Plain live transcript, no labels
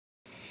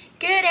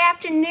Good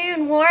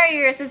afternoon,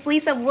 warriors. It's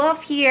Lisa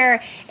Wolf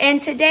here,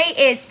 and today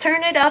is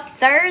Turn It Up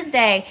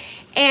Thursday.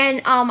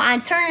 And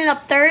on Turn It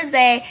Up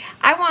Thursday,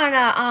 I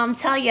want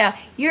to tell you,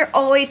 you're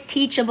always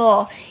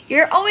teachable.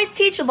 You're always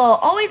teachable.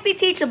 Always be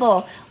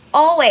teachable.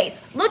 Always.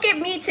 Look at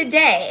me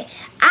today.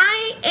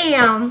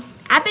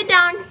 I've been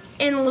down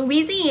in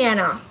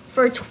Louisiana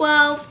for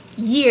 12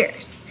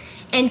 years.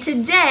 And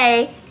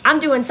today, I'm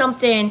doing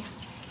something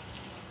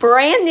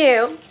brand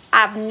new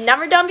I've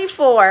never done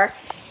before.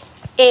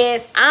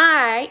 Is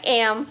I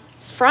am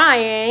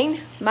frying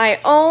my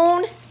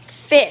own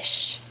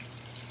fish.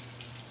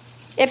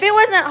 If it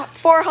wasn't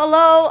for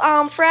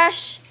Hello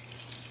Fresh,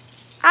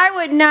 I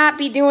would not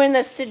be doing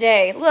this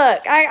today.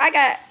 Look, I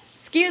got,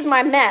 excuse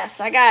my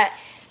mess, I got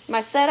my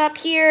setup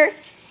here,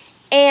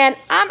 and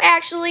I'm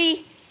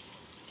actually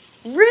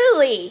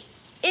really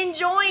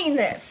enjoying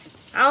this.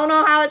 I don't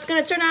know how it's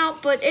going to turn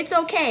out, but it's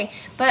okay.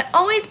 But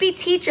always be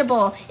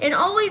teachable and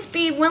always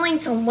be willing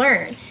to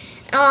learn.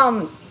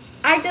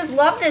 I just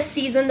love this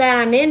season that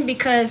I'm in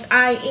because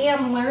I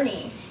am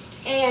learning.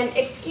 And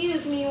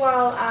excuse me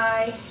while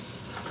I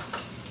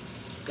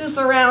goof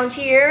around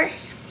here.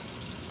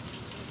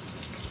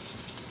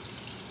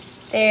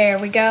 There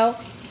we go.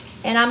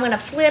 And I'm going to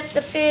flip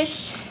the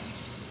fish.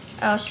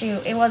 Oh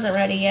shoot, it wasn't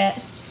ready yet.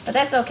 But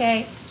that's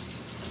okay.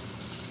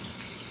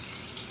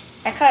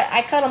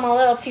 I cut them a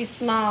little too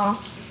small.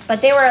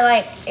 But they were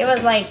like, it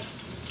was like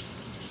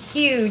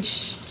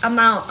huge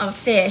amount of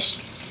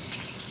fish.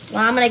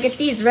 Well, I'm going to get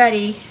these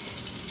ready.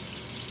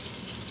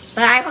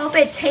 But I hope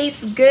it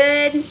tastes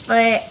good.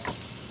 But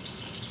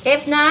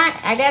if not,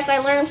 I guess I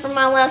learned from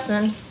my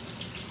lesson.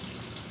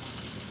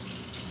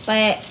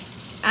 But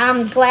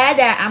I'm glad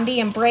that I'm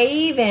being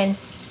brave and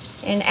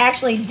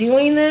actually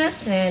doing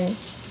this. And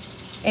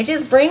it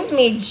just brings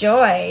me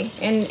joy.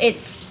 And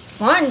it's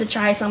fun to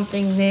try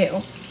something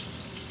new.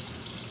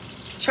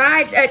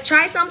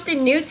 Try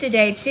something new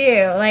today,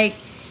 too. Like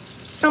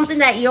something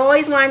that you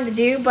always wanted to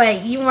do,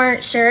 but you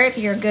weren't sure if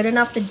you're good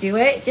enough to do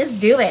it.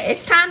 Just do it.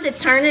 It's time to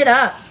turn it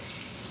up.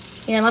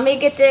 Here, let me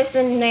get this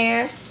in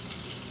there.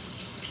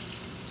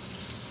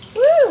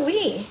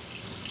 Woo-wee.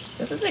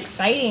 This is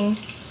exciting.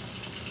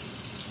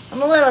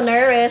 I'm a little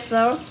nervous,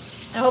 though.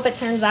 I hope it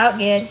turns out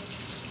good.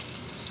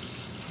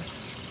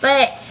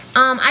 But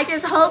I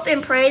just hope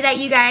and pray that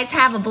you guys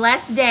have a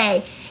blessed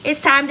day.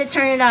 It's time to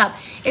turn it up.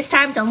 It's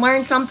time to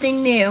learn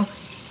something new.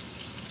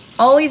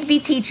 Always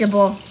be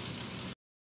teachable.